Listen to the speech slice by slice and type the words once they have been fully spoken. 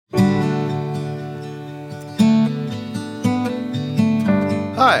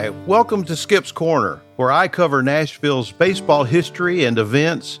Hi, welcome to Skip's Corner, where I cover Nashville's baseball history and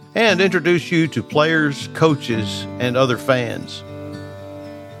events and introduce you to players, coaches, and other fans.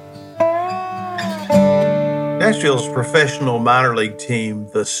 Nashville's professional minor league team,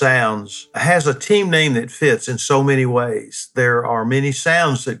 the Sounds, has a team name that fits in so many ways. There are many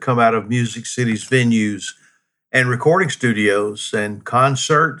sounds that come out of Music City's venues and recording studios and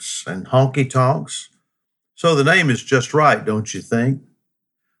concerts and honky-tonks. So the name is just right, don't you think?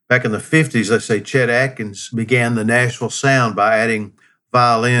 Back in the 50s, let's say Chet Atkins began the Nashville sound by adding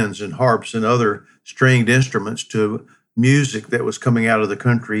violins and harps and other stringed instruments to music that was coming out of the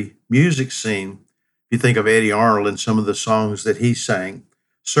country music scene. If you think of Eddie Arnold and some of the songs that he sang,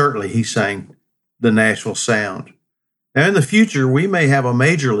 certainly he sang the Nashville sound. Now, in the future, we may have a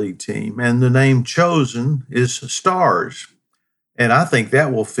major league team, and the name chosen is Stars. And I think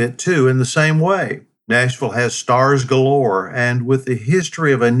that will fit, too, in the same way. Nashville has stars galore, and with the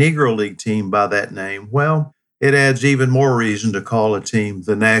history of a Negro League team by that name, well, it adds even more reason to call a team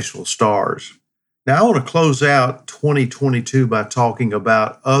the Nashville Stars. Now, I want to close out 2022 by talking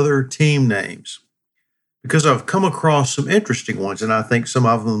about other team names, because I've come across some interesting ones, and I think some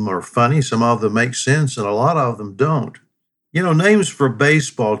of them are funny, some of them make sense, and a lot of them don't. You know, names for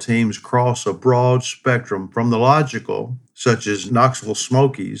baseball teams cross a broad spectrum from the logical, such as Knoxville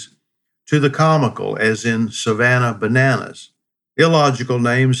Smokies, to the comical, as in Savannah Bananas. Illogical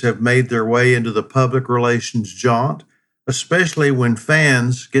names have made their way into the public relations jaunt, especially when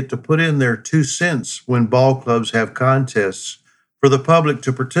fans get to put in their 2 cents when ball clubs have contests for the public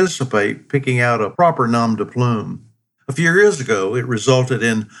to participate, picking out a proper nom de plume. A few years ago, it resulted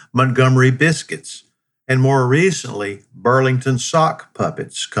in Montgomery Biscuits, and more recently, Burlington Sock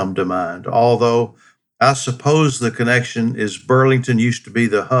Puppets come to mind, although I suppose the connection is Burlington used to be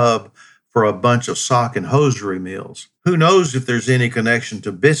the hub for a bunch of sock and hosiery mills. Who knows if there's any connection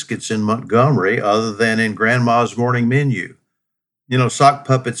to biscuits in Montgomery other than in Grandma's morning menu? You know, Sock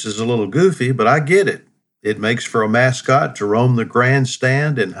Puppets is a little goofy, but I get it. It makes for a mascot to roam the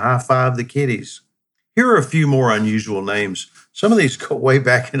grandstand and high-five the kiddies. Here are a few more unusual names. Some of these go way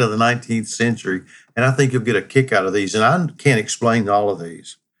back into the 19th century, and I think you'll get a kick out of these, and I can't explain all of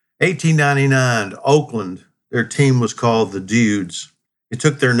these. 1899, Oakland, their team was called the Dudes. It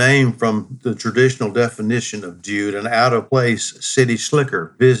took their name from the traditional definition of dude, an out-of-place city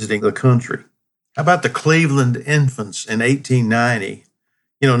slicker visiting the country. How about the Cleveland Infants in 1890?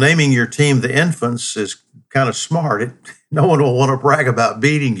 You know, naming your team the Infants is kind of smart. No one will want to brag about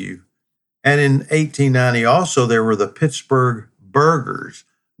beating you. And in 1890 also, there were the Pittsburgh Burgers.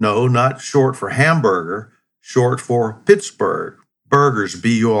 No, not short for hamburger, short for Pittsburgh. Burgers,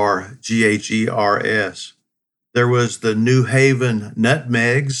 B-U-R-G-H-E-R-S. There was the New Haven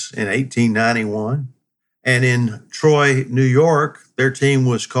Nutmegs in 1891. And in Troy, New York, their team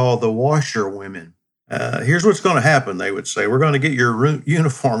was called the Washerwomen. Here's what's going to happen, they would say. We're going to get your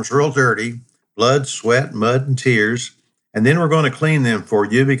uniforms real dirty, blood, sweat, mud, and tears, and then we're going to clean them for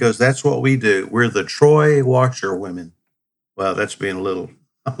you because that's what we do. We're the Troy Washerwomen. Well, that's being a little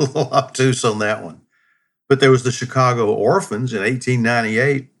obtuse on that one. But there was the Chicago Orphans in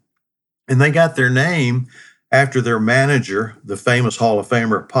 1898, and they got their name after their manager, the famous Hall of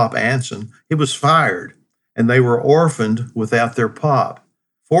Famer Pop Anson. He was fired, and they were orphaned without their pop.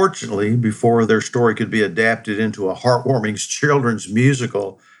 Fortunately, before their story could be adapted into a heartwarming children's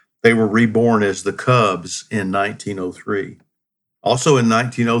musical, they were reborn as the Cubs in 1903. Also in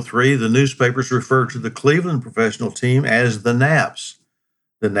 1903, the newspapers referred to the Cleveland professional team as the Naps.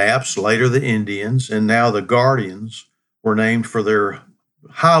 The Naps, later the Indians, and now the Guardians, were named for their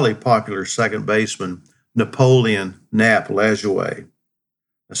highly popular second baseman, Napoleon Knapp Lajoie.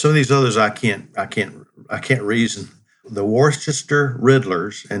 Some of these others I can't reason. The Worcester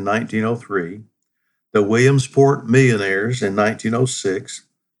Riddlers in 1903, the Williamsport Millionaires in 1906,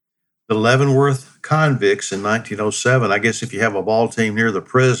 the Leavenworth Convicts in 1907. I guess if you have a ball team near the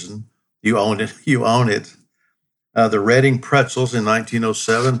prison, you own it. The Reading Pretzels in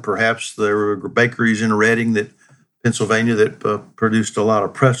 1907. Perhaps there were bakeries in Reading, Pennsylvania, that produced a lot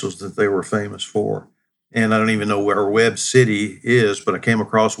of pretzels that they were famous for. And I don't even know where Webb City is, but I came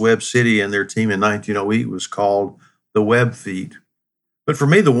across Webb City, and their team in 1908 was called the Webb Feet. But for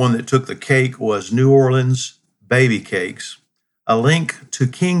me, the one that took the cake was New Orleans Baby Cakes, a link to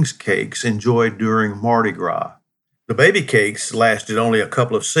King's Cakes enjoyed during Mardi Gras. The Baby Cakes lasted only a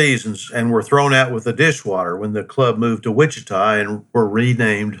couple of seasons and were thrown out with the dishwater when the club moved to Wichita and were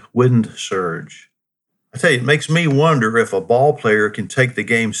renamed Wind Surge. I tell you, it makes me wonder if a ball player can take the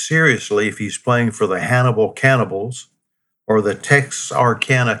game seriously if he's playing for the Hannibal Cannibals or the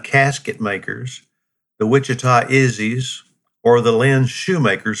Texarkana Casket Makers, the Wichita Izzies, or the Lynn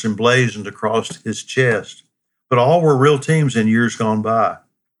Shoemakers emblazoned across his chest. But all were real teams in years gone by.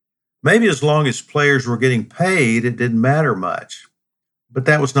 Maybe as long as players were getting paid, it didn't matter much. But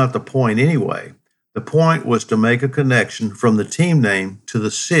that was not the point anyway. The point was to make a connection from the team name to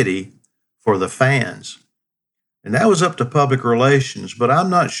the city for the fans. And that was up to public relations, but I'm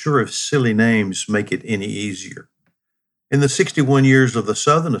not sure if silly names make it any easier. In the 61 years of the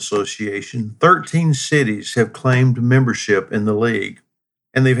Southern Association, 13 cities have claimed membership in the league,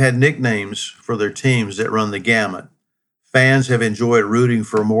 and they've had nicknames for their teams that run the gamut. Fans have enjoyed rooting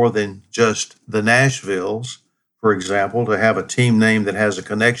for more than just the Nashvilles. For example, to have a team name that has a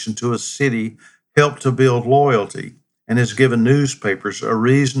connection to a city helped to build loyalty and has given newspapers a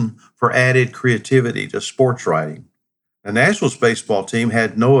reason for added creativity to sports writing. The Nashville's baseball team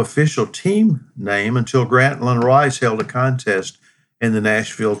had no official team name until Grantland Rice held a contest in the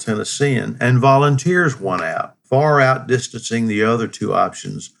Nashville Tennessean, and Volunteers won out, far outdistancing the other two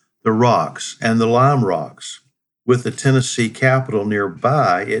options, the Rocks and the Lime Rocks. With the Tennessee capital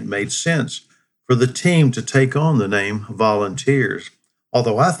nearby, it made sense for the team to take on the name Volunteers,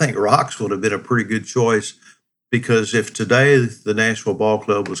 although I think Rocks would have been a pretty good choice, because if today the Nashville Ball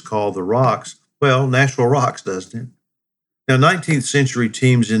Club was called the Rocks, well, Nashville rocks, doesn't it? Now, 19th century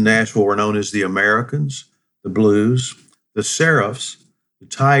teams in Nashville were known as the Americans, the Blues, the Seraphs, the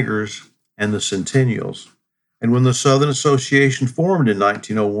Tigers, and the Centennials. And when the Southern Association formed in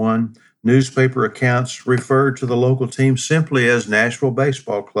 1901, newspaper accounts referred to the local team simply as Nashville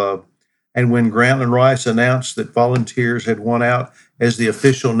Baseball Club. And when Grantland Rice announced that Volunteers had won out as the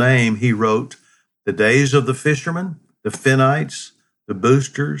official name, he wrote, "The days of the fishermen, the Finnites, the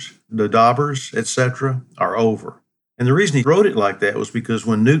Boosters, the Daubers, etc. are over." And the reason he wrote it like that was because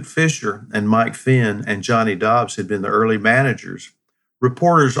when Newt Fisher and Mike Finn and Johnny Dobbs had been the early managers,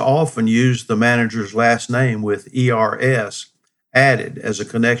 reporters often used the manager's last name with ERS added as a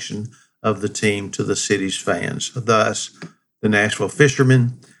connection of the team to the city's fans. Thus, the Nashville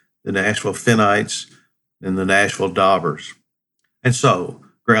Fishermen, the Nashville Finnites, and the Nashville Daubers. And so,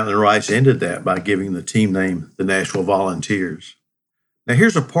 Grantland Rice ended that by giving the team name the Nashville Volunteers. Now,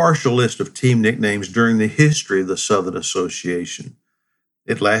 here's a partial list of team nicknames during the history of the Southern Association.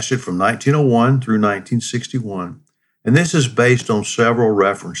 It lasted from 1901 through 1961, and this is based on several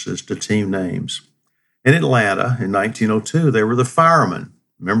references to team names. In Atlanta, in 1902, they were the Firemen.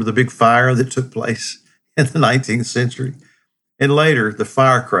 Remember the big fire that took place in the 19th century? And later, the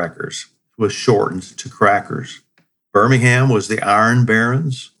Firecrackers was shortened to Crackers. Birmingham was the Iron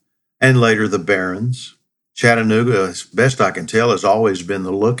Barons, and later the Barons. Chattanooga, as best I can tell, has always been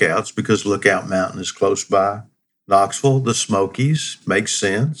the Lookouts because Lookout Mountain is close by. Knoxville, the Smokies, makes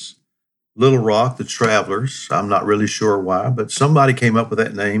sense. Little Rock, the Travelers, I'm not really sure why, but somebody came up with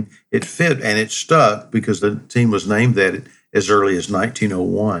that name. It fit and it stuck because the team was named that as early as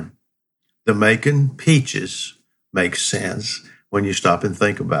 1901. The Macon Peaches makes sense when you stop and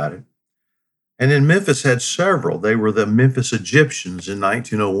think about it. And then Memphis had several. They were the Memphis Egyptians in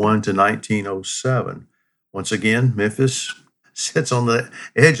 1901 to 1907. Once again, Memphis sits on the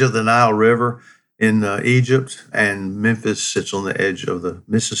edge of the Nile River in Egypt, and Memphis sits on the edge of the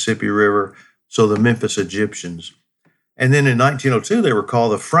Mississippi River, so the Memphis Egyptians. And then in 1902, they were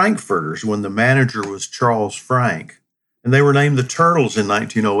called the Frankfurters when the manager was Charles Frank. And they were named the Turtles in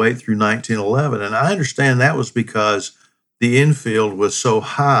 1908 through 1911. And I understand that was because the infield was so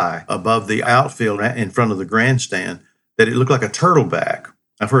high above the outfield in front of the grandstand that it looked like a turtleback.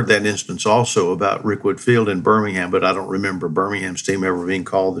 I've heard that instance also about Rickwood Field in Birmingham, but I don't remember Birmingham's team ever being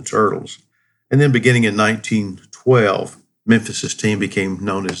called the Turtles. And then beginning in 1912, Memphis's team became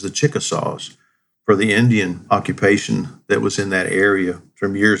known as the Chickasaws for the Indian occupation that was in that area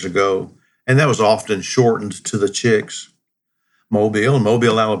from years ago. And that was often shortened to the Chicks.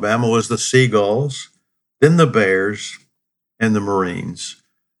 Mobile, Alabama was the Seagulls, then the Bears, and the Marines.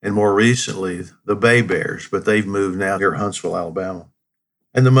 And more recently, the Bay Bears, but they've moved now near Huntsville, Alabama.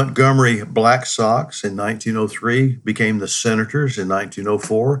 And the Montgomery Black Sox in 1903 became the Senators in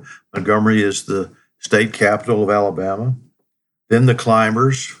 1904. Montgomery is the state capital of Alabama. Then the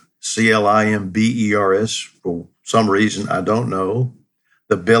Climbers, Climbers, for some reason I don't know.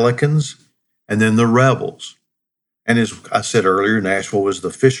 The Billikens, and then the Rebels. And as I said earlier, Nashville was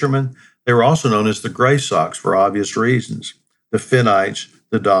the Fishermen. They were also known as the Gray Sox for obvious reasons. The Finnites,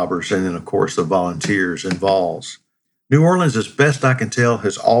 the Daubers, and then, of course, the Volunteers and Vols. New Orleans, as best I can tell,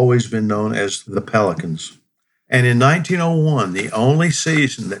 has always been known as the Pelicans. And in 1901, the only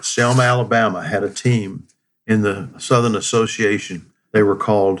season that Selma, Alabama had a team in the Southern Association, they were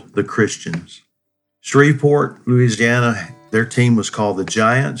called the Christians. Shreveport, Louisiana, their team was called the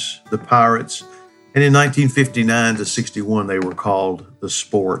Giants, the Pirates, And in 1959 to 61, they were called the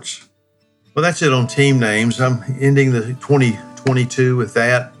Sports. Well, that's it on team names. I'm ending the 2022 with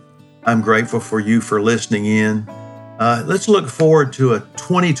that. I'm grateful for you for listening in. Let's look forward to a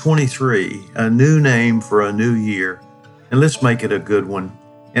 2023, a new name for a new year, and let's make it a good one.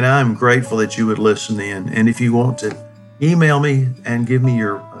 And I'm grateful that you would listen in. And if you want to email me and give me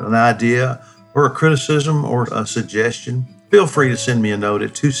an idea or a criticism or a suggestion, feel free to send me a note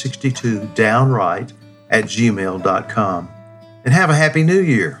at 262downright@gmail.com. And have a happy new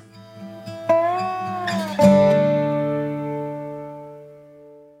year.